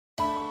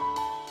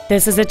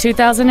This is a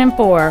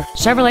 2004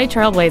 Chevrolet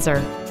Trailblazer.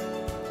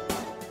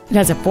 It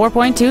has a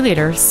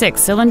 4.2-liter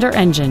six-cylinder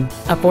engine,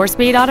 a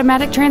 4-speed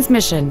automatic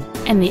transmission,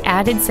 and the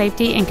added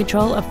safety and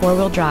control of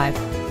four-wheel drive.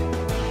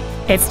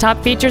 Its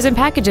top features and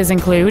packages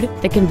include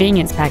the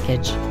convenience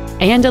package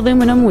and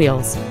aluminum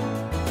wheels.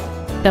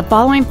 The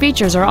following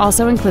features are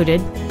also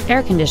included: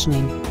 air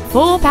conditioning,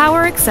 full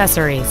power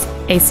accessories,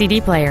 a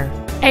CD player,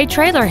 a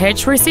trailer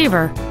hitch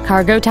receiver,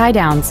 cargo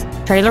tie-downs,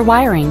 trailer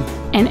wiring,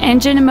 an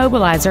engine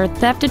immobilizer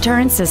theft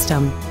deterrent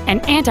system, an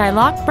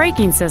anti-lock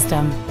braking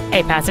system,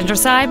 a passenger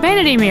side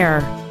vanity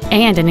mirror,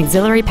 and an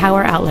auxiliary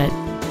power outlet.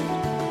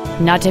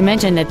 Not to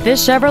mention that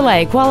this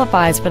Chevrolet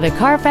qualifies for the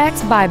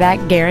Carfax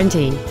buyback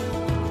guarantee.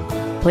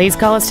 Please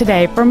call us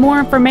today for more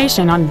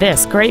information on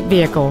this great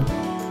vehicle.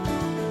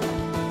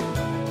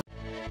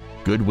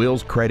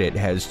 GoodWheelsCredit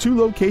has 2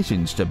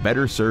 locations to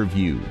better serve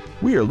you.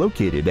 We are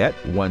located at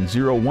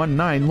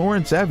 1019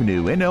 Lawrence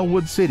Avenue in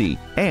Ellwood City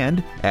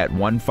and at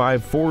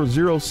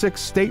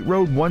 15406 State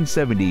Road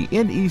 170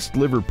 in East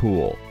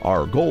Liverpool.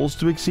 Our goal is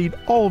to exceed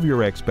all of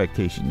your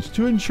expectations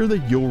to ensure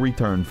that you'll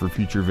return for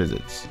future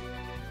visits.